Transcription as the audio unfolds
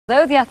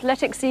Though the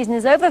athletics season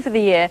is over for the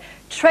year,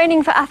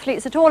 training for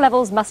athletes at all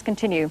levels must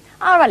continue.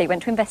 Our rally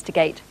went to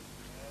investigate.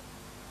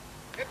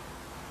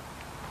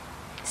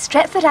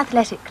 Stretford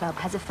Athletic Club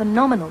has a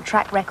phenomenal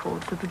track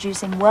record for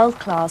producing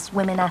world-class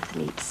women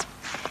athletes.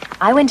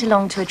 I went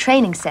along to a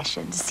training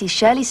session to see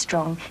Shirley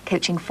Strong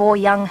coaching 4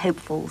 young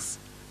hopefuls.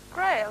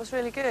 Great, it was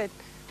really good.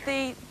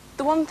 The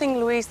one thing,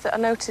 Louise, that I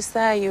noticed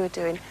there you were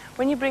doing,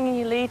 when you're bringing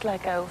your lead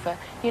leg over,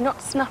 you're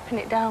not snapping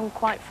it down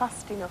quite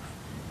fast enough.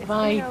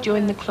 I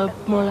joined the club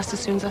more or less as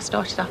soon as I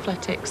started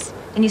athletics.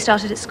 And you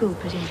started at school,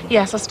 presumably?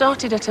 Yes, I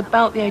started at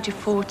about the age of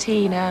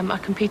 14. I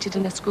competed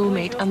in a school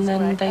meet and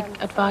then they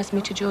advised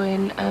me to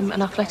join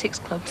an athletics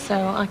club, so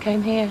I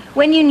came here.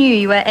 When you knew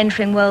you were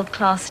entering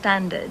world-class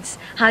standards,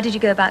 how did you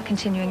go about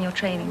continuing your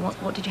training?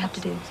 What did you have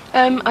to do?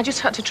 I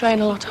just had to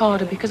train a lot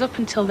harder because up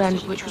until then,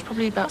 which was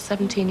probably about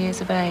 17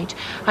 years of age,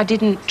 I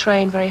didn't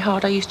train very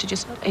hard. I used to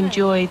just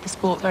enjoy the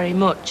sport very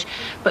much.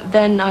 But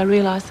then I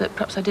realised that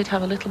perhaps I did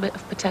have a little bit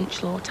of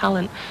potential or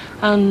talent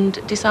and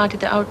decided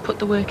that I would put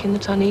the work in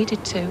that I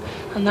needed to,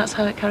 and that's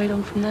how it carried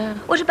on from there.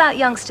 What about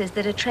youngsters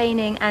that are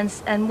training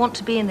and want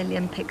to be in the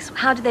Olympics?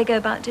 How do they go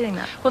about doing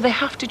that? Well, they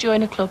have to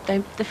join a club.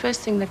 The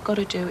first thing they've got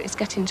to do is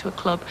get into a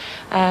club,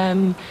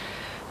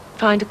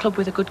 find a club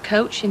with a good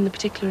coach in the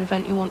particular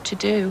event you want to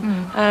do,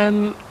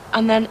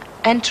 and then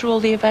enter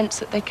all the events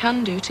that they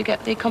can do to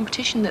get the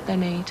competition that they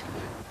need.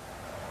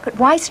 But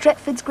why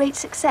Stretford's great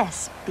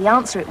success? The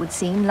answer, it would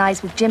seem,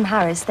 lies with Jim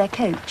Harris, their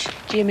coach.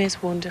 Jim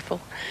is wonderful.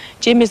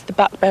 Jim is the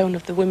backbone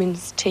of the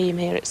women's team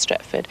here at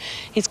Stretford.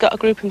 He's got a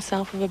group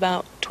himself of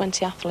about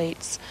 20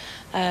 athletes,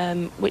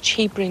 which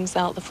he brings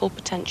out the full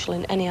potential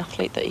in any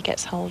athlete that he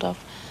gets hold of.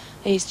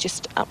 He's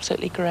just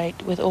absolutely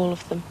great with all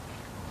of them.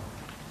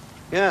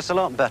 Yes, a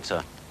lot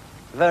better.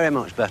 Very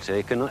much better.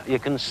 You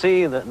can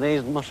see that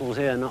these muscles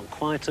here are not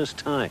quite as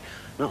tight,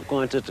 not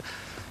quite as...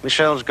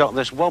 Michelle's got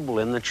this wobble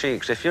in the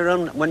cheeks.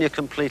 When you're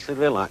completely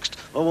relaxed,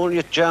 all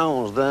your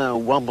jowls there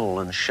wobble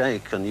and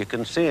shake, and you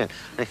can see it.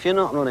 If you're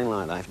not running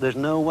like that, there's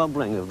no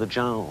wobbling of the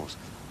jowls.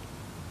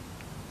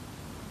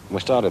 We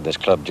started this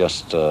club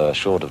just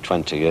short of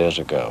 20 years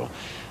ago,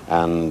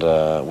 and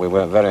we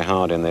worked very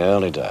hard in the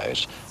early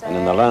days. And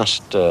in the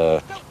last,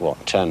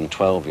 10,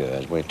 12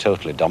 years, we've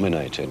totally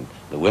dominated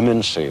the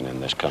women's scene in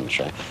this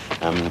country.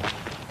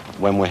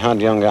 When we had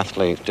young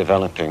athletes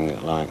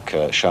developing like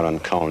Sharon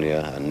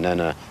Collier and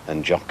Nena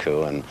and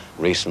Joku and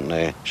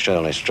recently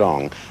Shirley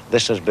Strong,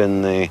 this has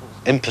been the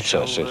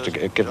impetus. It's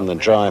given the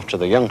drive to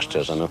the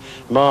youngsters, and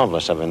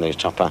marvellous having these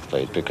top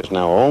athletes because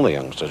now all the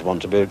youngsters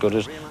want to be as good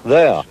as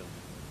they are.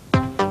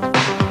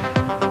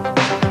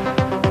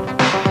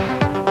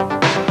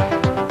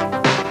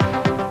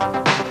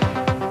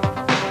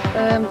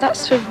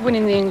 That's for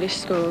winning the English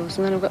schools,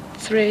 and then I've got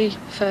 3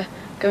 for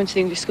going to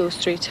the English schools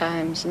 3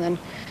 times, and then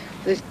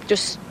there's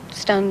just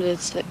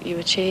standards that you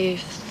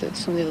achieve that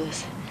some of the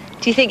others.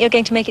 Do you think you're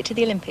going to make it to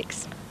the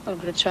Olympics? I'm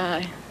going to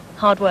try.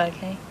 Hard work,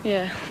 eh?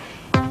 Yeah.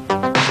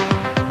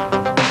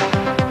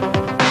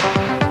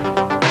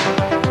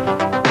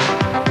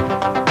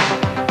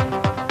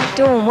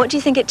 Dawn, what do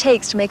you think it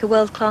takes to make a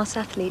world-class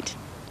athlete?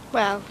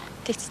 Well,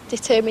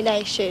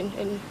 determination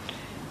and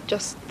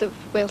just the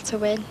will to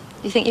win.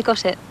 You think you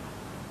got it?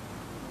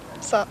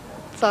 Sort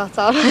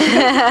of.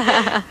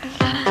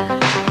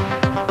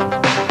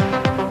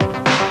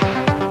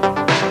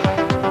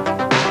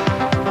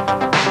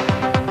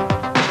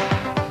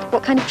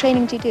 What kind of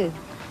training do you do?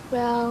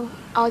 Well,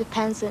 all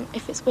depends on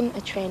if it's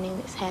winter training,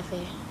 it's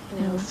heavy,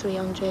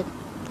 300,000.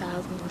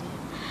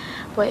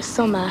 But it's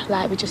summer,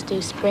 like we just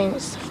do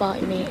sprints,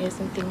 40 metres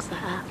and things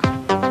like that.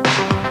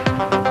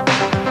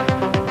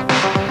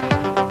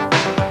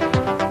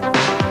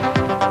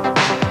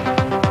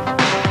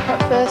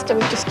 At first I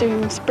was just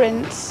doing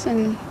sprints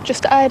and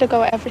I had a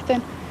go at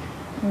everything.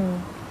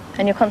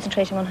 And you're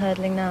concentrating on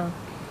hurdling now?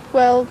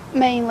 Well,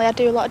 mainly I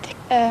do a lot of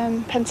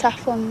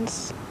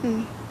pentathlons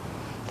and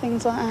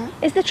things like that.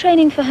 Is the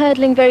training for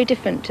hurdling very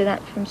different to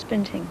that from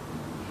sprinting?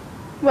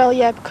 Well,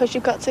 yeah, because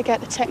you've got to get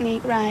the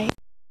technique right